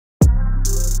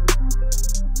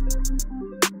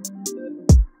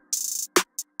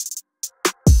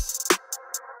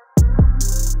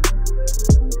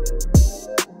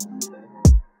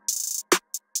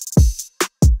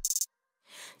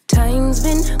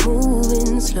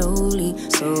slowly,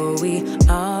 so we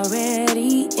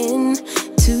already in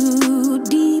too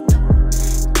deep.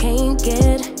 Can't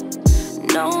get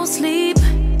no sleep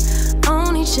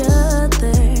on each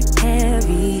other,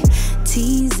 heavy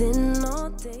teasing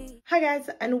all day. Hi guys,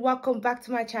 and welcome back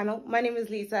to my channel. My name is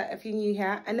Lisa if you're new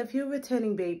here, and if you're a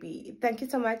returning baby, thank you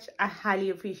so much. I highly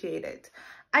appreciate it.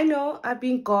 I know I've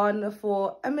been gone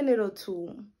for a minute or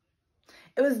two.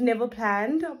 It was never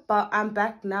planned, but I'm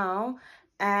back now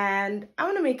and I'm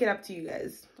gonna make it up to you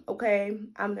guys. Okay,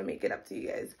 I'm gonna make it up to you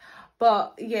guys.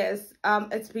 But yes,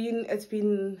 it's been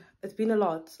a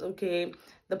lot. Okay,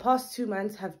 the past 2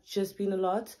 months have just been a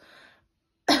lot.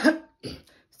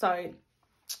 Sorry,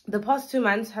 the past 2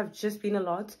 months have just been a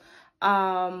lot.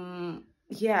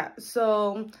 Yeah,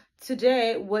 so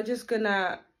today we're just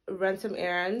gonna run some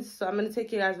errands. So I'm gonna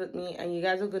take you guys with me, and you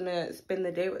guys are gonna spend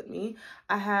the day with me.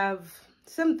 I have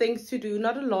some things to do,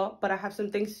 not a lot, but I have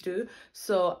some things to do.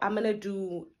 So I'm gonna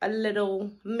do a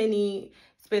little mini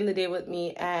spend the day with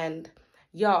me. And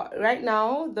yeah, right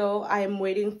now though, I am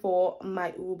waiting for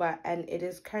my Uber, and it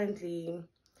is currently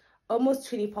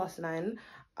almost 9:20.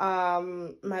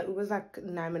 My Uber's like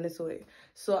 9 minutes away,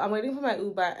 so I'm waiting for my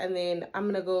Uber, and then I'm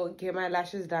gonna go get my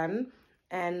lashes done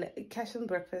and catch some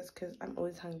breakfast because I'm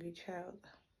always hungry, child.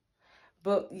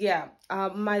 But yeah,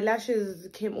 my lashes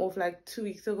came off like 2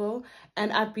 weeks ago,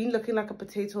 and I've been looking like a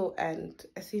potato, and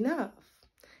it's enough.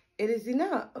 It is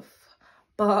enough.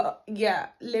 But yeah,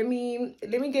 let me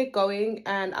get going,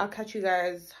 and I'll catch you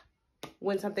guys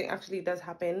when something actually does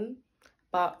happen.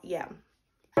 But yeah.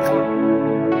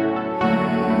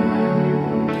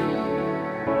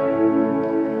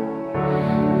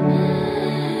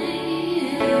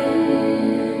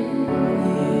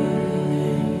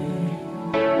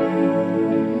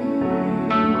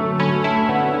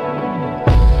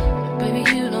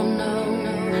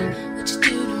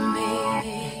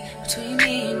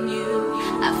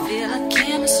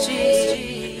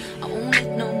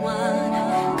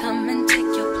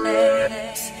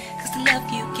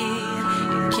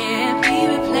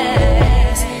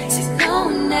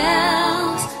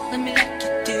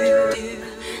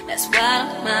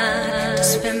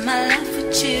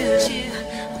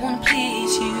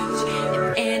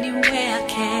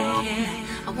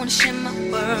 Share my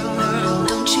world,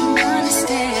 don't you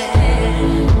understand?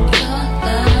 Your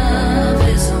love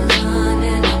is a 1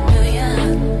 in a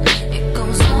million. It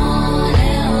goes on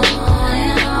and on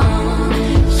and on.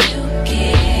 You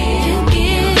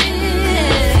give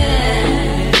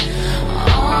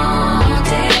all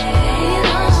day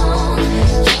long.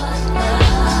 Your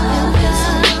love is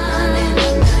a 1 in a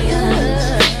million.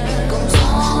 It goes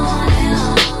on and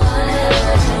on and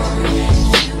on.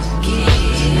 You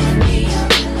give me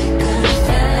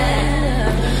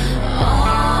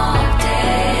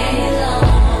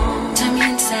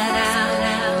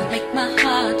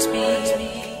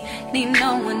need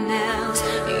no one else.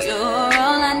 You're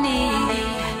all I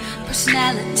need.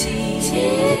 Personality,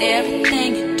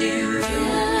 everything you do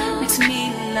makes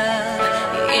me love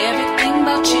everything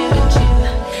about you.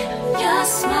 Your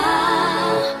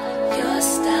smile, your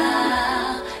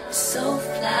style is so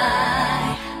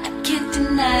fly. I can't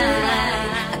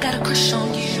deny I got a crush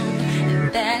on you,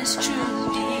 and that is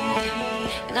true,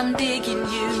 and I'm digging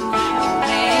you. You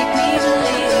make me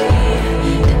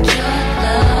believe that your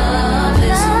love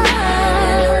is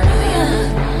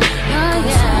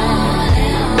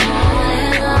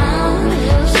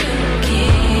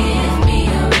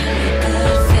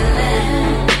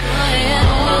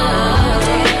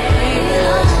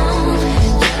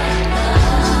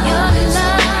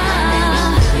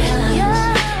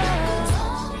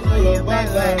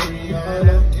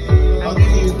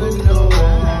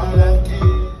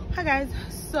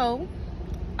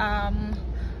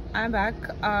I'm back.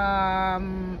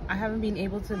 I haven't been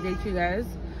able to update you guys,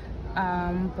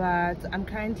 but I'm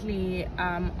currently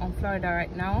on Florida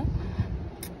right now.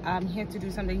 I'm here to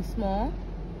do something small,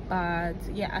 but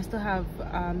yeah, I still have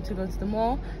to go to the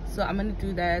mall, so I'm gonna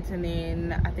do that, and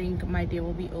then I think my day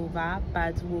will be over,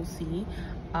 but we'll see.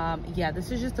 Yeah,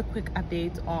 this is just a quick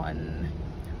update on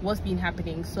what's been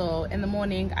happening. So in the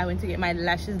morning I went to get my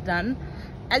lashes done.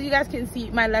 As you guys can see,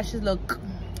 my lashes look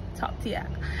top tier.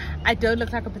 I don't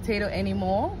look like a potato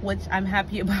anymore, which I'm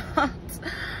happy about.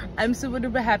 I'm super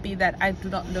duper happy that I do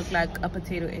not look like a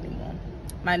potato anymore.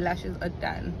 My lashes are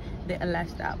done. They are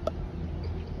lashed up,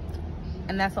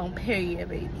 and that's on period,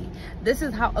 baby. This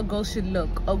is how a girl should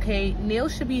look. Okay,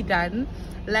 nails should be done,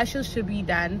 lashes should be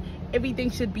done, everything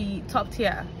should be top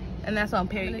tier, and that's on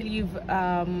period. I'm gonna leave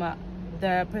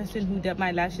the person who did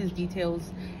my lashes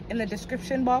details in the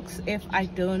description box if I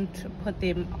don't put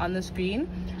them on the screen.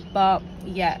 But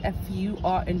yeah, if you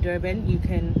are in Durban, you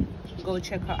can go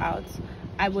check her out.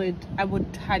 I would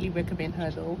highly recommend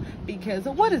her though, because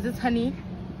what is this, honey?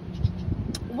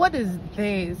 What is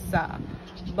this?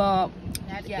 But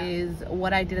that is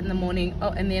what I did in the morning. Oh,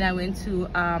 and then I went to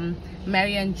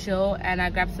Mary and Joe and I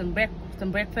grabbed some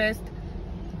breakfast.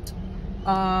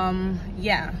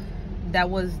 Yeah, that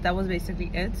was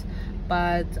basically it,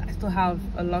 but I still have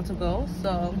a lot to go,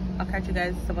 so I'll catch you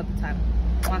guys some other time.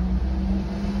 Mwah.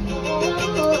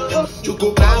 You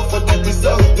go down for the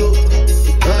result,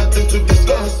 nothing to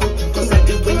discuss, cause I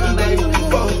did win by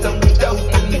default and without,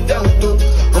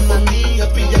 I'm a me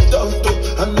happy adult,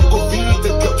 I'm not gonna feed the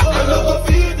girl, I'm not gonna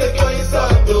feed the girl, it's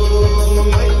out, my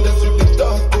mind that's with the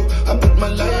talk, I put my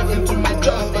life into my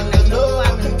job and I know I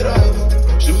can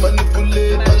drive, she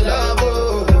manipulate my love,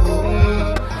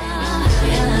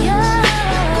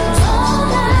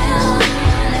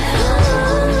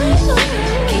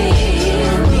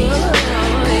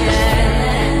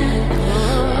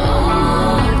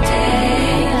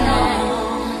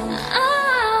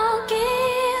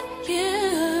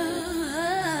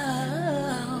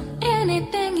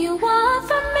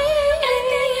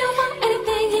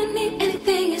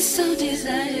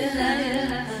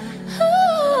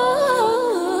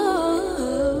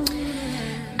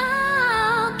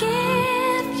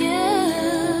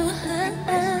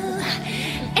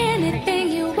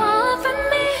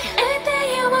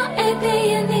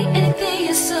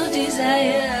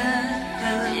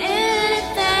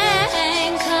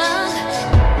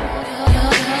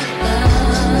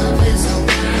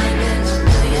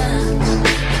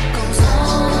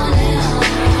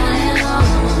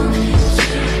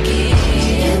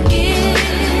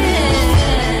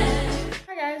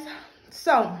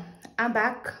 So I'm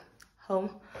back home.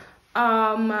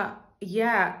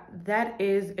 Yeah, that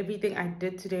is everything I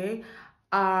did today.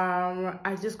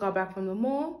 I just got back from the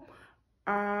mall.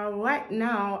 Right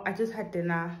now I just had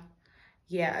dinner.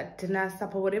 Yeah, dinner,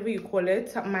 supper, whatever you call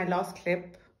it. My last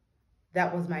clip,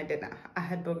 that was my dinner. I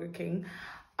had Burger King.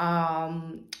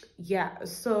 Yeah,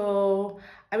 so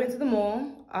I went to the mall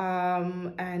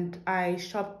and I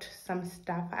shopped some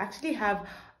stuff. I actually have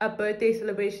a birthday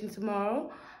celebration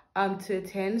tomorrow to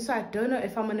attend, so I don't know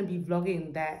if I'm gonna be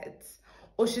vlogging that,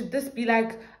 or should this be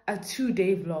like a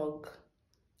 2-day vlog,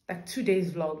 like 2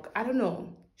 days vlog. I don't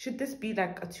know, should this be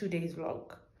like a 2 days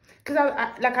vlog, because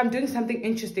I'm doing something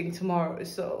interesting tomorrow,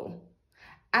 so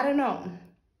I don't know.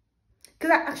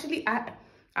 Because I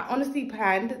honestly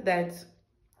planned that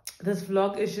this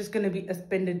vlog is just gonna be a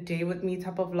spend a day with me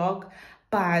type of vlog,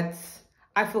 but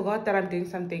I forgot that I'm doing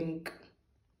something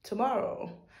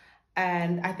tomorrow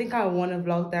and I think I want to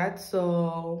vlog that,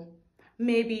 so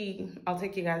maybe I'll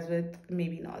take you guys with,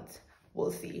 maybe not,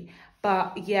 we'll see.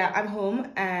 But yeah, I'm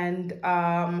home and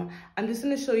I'm just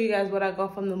gonna show you guys what I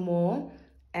got from the mall.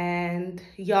 And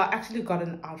yeah, I actually got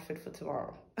an outfit for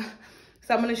tomorrow.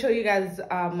 So I'm gonna show you guys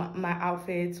my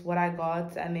outfits, what I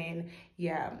got, and then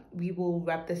yeah, we will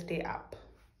wrap this day up.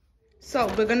 So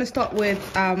we're gonna start with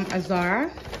Zara.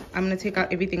 I'm gonna take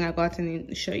out everything I got and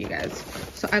then show you guys.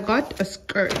 So I got a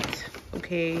skirt,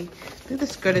 okay? I think the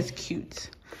skirt is cute.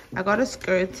 I got a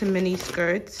skirt, a mini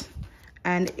skirt,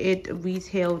 and it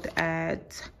retailed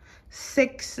at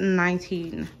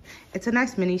 $6.19. It's a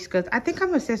nice mini skirt. I think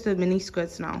I'm obsessed with mini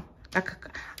skirts now. Like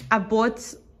I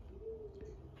bought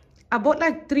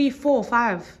like 3, 4,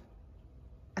 5,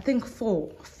 I think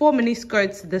four mini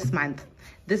skirts this month.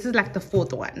 This is like the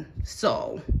 4th one,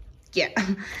 so yeah.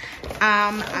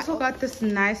 I also got this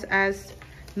nice ass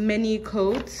mini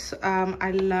coats.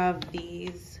 I love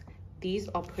these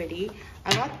are pretty.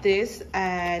 I got this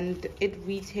and it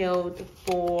retailed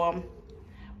for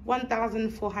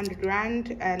 1,400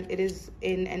 rand and it is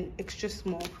in an extra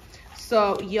small.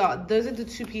 So yeah, those are the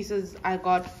 2 pieces I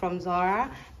got from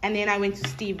Zara. And then I went to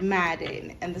Steve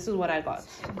Madden and this is what I got.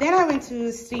 Then I went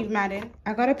to Steve Madden.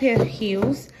 I got a pair of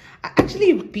heels. I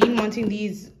actually been wanting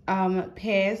these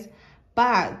pairs,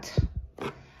 but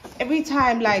every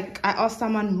time like I ask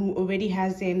someone who already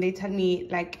has them, they tell me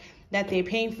like that they're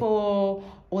painful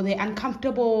or they're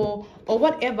uncomfortable or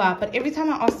whatever. But every time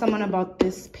I ask someone about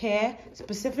this pair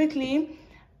specifically,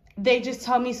 they just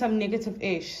tell me some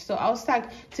negative-ish. So I was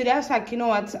like, today I was like, you know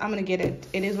what, I'm gonna get it.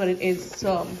 It is what it is.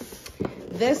 So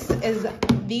these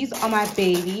are my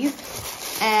babies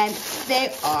and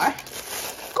they are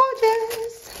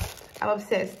gorgeous. I'm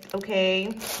obsessed, okay?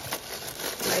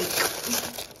 Like,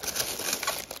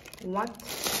 what?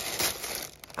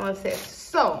 I'm obsessed.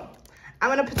 So I'm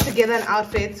gonna put together an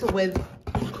outfit with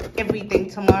everything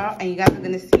tomorrow and you guys are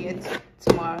gonna see it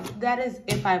tomorrow. That is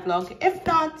if I vlog. If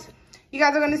not, you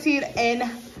guys are gonna see it in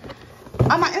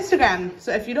on my Instagram.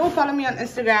 So if you don't follow me on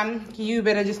Instagram, you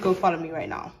better just go follow me right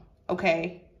now,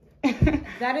 okay?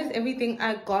 That is everything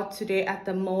I got today at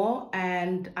the mall,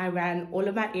 and I ran all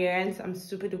of my errands. I'm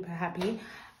super duper happy.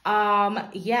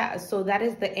 Yeah, so that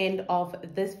is the end of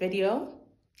this video.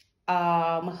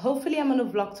 Hopefully I'm gonna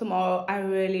vlog tomorrow. I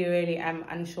really am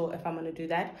unsure if I'm gonna do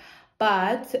that,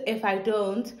 but if I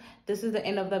don't, this is the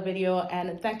end of the video,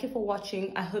 and thank you for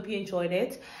watching. I hope you enjoyed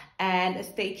it, and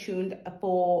stay tuned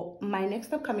for my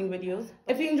next upcoming videos.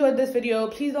 If you enjoyed this video,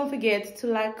 please don't forget to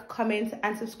like, comment,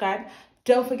 and subscribe.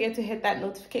 Don't forget to hit that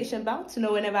notification bell to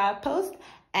know whenever I post,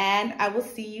 and I will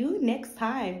see you next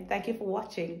time. Thank you for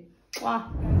watching. Mwah.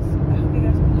 I hope you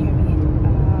guys can hear me.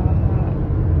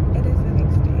 It is the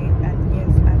next day, and yes,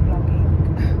 I'm vlogging.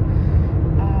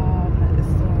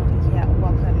 So yeah,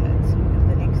 welcome to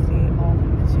the next day of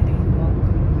the 2-day vlog.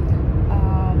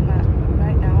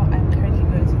 Right now I'm currently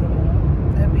going to the mall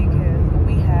because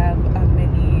we have a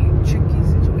mini tricky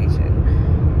situation,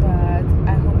 but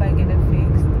I hope I get it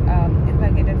fixed. If I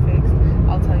get it fixed,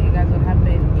 I'll tell you guys what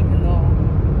happened, even though,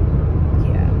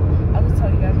 yeah, I'll just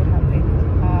tell you guys what happened.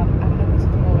 I'm gonna go to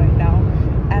the mall right now,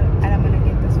 and I'm gonna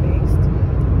get this fixed,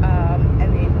 and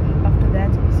then after that,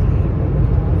 obviously, we'll go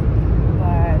home.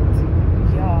 But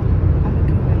yeah, I'm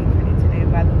looking really pretty today,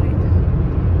 by the way.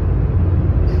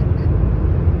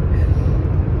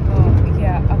 Well,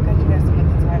 yeah, I'll catch you guys some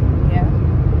other time. Yeah,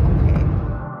 okay.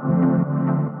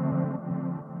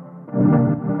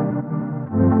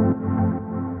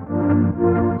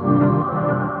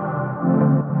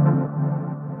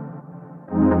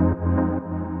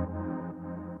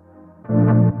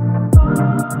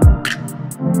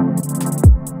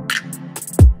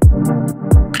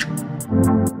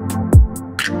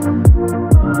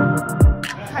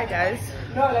 Hi guys,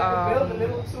 I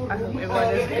hope everyone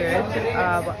is good.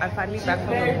 I'm finally back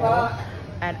from the mall,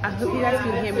 and I hope you guys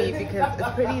can hear me because it's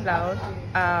pretty loud.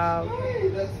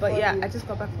 But yeah, I just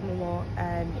got back from the mall,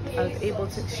 and I was able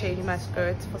to exchange my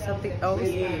skirts for something else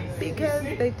because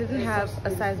they didn't have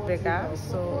a size bigger,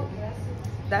 so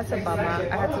that's a bummer.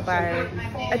 I had to buy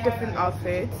a different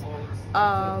outfit,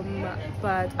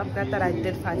 but I'm glad that I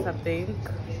did find something,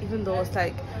 even though it's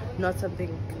like not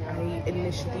something I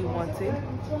initially wanted,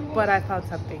 but I found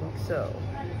something. So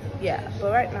yeah,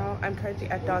 but right now I'm currently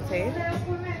at Dante.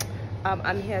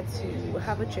 I'm here to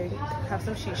have a drink, have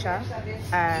some shisha,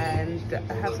 and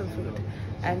have some food,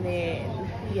 and then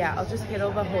yeah, I'll just head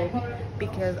over home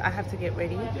because I have to get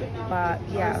ready. But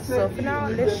yeah, so for now,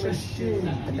 let's just do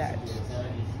that.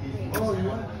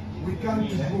 We can't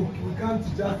book, we can't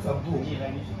just book.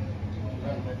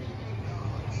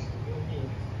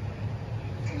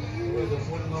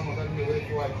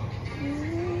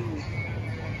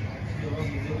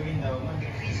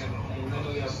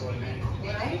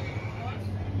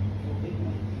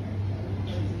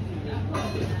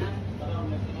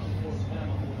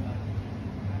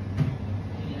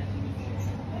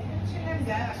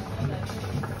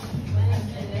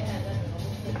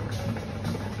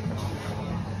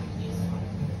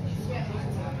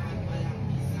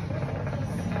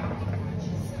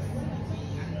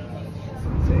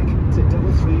 To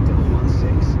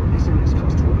 33116, SMS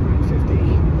cost £12.50.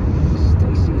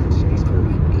 Stacey and Shakespeare,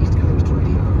 East Coast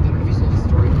Radio. Have you saw the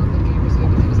story on the neighbours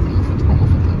over there was an elephant off of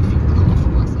them from the coast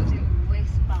once that's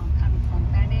westbound coming from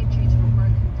Bennett due to a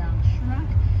broken down truck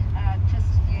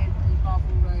just near the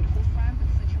Basel Road off ramp.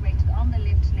 It's situated on the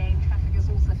left lane. Traffic is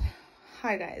also.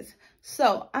 Hi guys,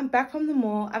 so I'm back from the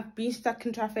mall. I've been stuck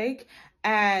in traffic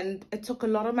and it took a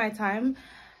lot of my time.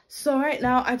 So right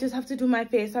now I just have to do my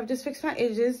face. I've just fixed my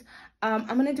edges. I'm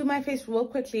gonna do my face real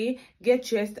quickly, get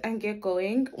dressed, and get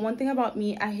going. One thing about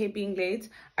me, I hate being late.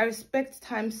 I respect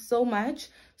time so much,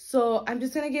 so I'm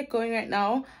just gonna get going right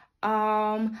now.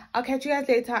 I'll catch you guys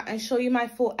later and show you my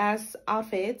full ass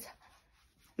outfit.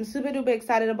 I'm super duper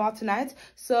excited about tonight,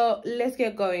 so let's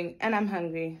get going. And I'm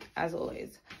hungry as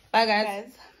always. Bye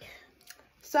guys.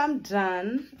 So I'm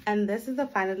done, and this is the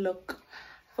final look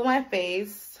for my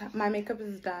face. My makeup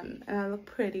is done and I look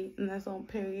pretty, and that's on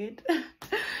period.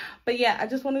 But yeah, I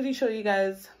just wanted to show you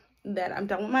guys that I'm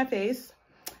done with my face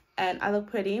and I look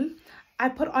pretty. I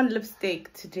put on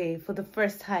lipstick today for the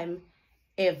first time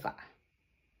ever.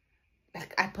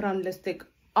 Like, I put on lipstick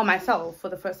on myself for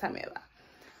the first time ever,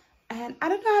 and I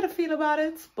don't know how to feel about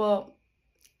it, but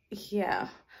yeah.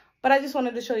 But I just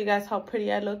wanted to show you guys how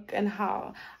pretty I look and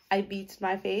how I beat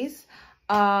my face.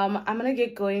 I'm gonna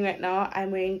get going right now. I'm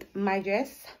wearing my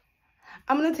dress.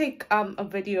 I'm gonna take a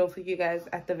video for you guys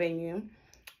at the venue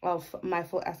of my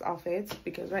full ass outfit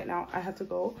because right now I have to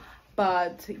go.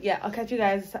 But yeah, I'll catch you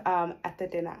guys at the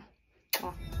dinner.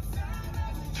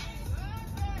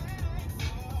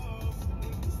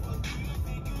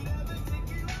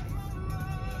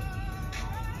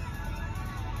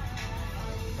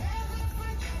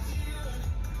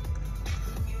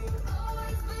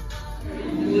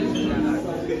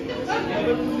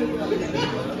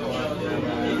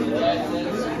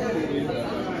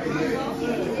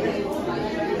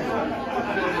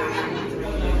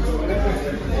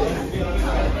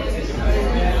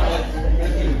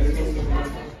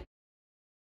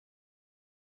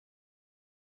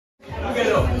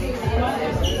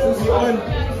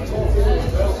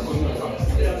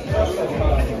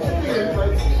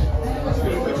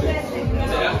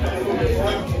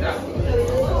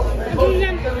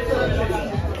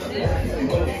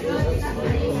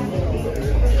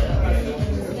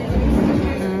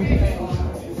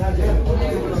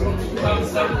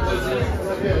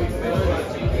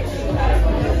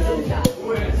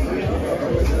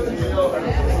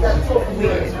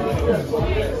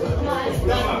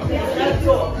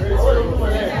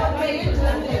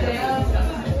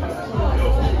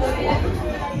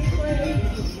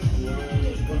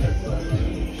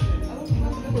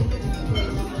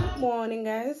 Morning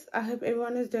guys, I hope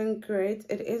everyone is doing great.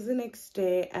 It is the next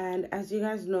day, and as you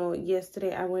guys know,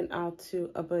 yesterday I went out to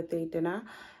a birthday dinner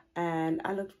and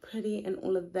I looked pretty and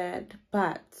all of that,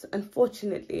 but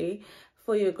unfortunately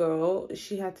for your girl,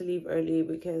 she had to leave early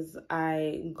because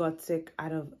I got sick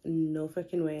out of no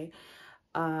freaking way.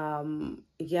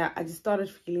 Yeah, I just started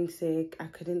feeling sick. I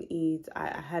couldn't eat.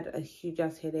 I had a huge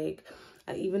ass headache.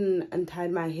 I even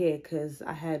untied my hair because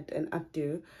I had an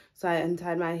updo, so I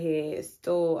untied my hair.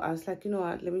 Still, I was like, you know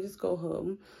what, let me just go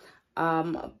home.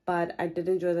 But I did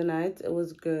enjoy the night. It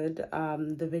was good.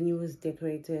 The venue was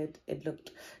decorated. It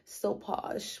looked so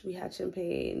posh. We had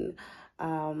champagne.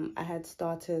 I had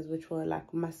starters, which were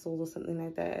like mussels or something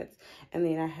like that, and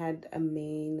then I had a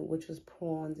main, which was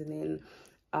prawns, and then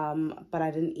but I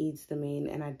didn't eat the main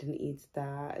and I didn't eat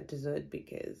the dessert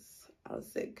because I was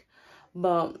sick.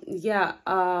 But yeah,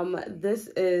 this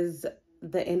is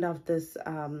the end of this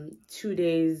 2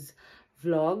 days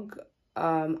vlog,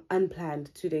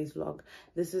 unplanned 2 days vlog.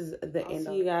 This is the end.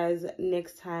 See you guys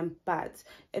next time, but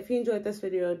if you enjoyed this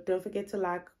video, don't forget to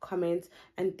like, comment,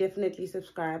 and definitely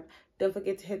subscribe. Don't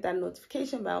forget to hit that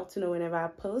notification bell to know whenever I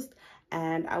post,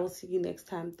 and I will see you next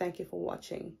time. Thank you for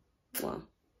watching. Mwah.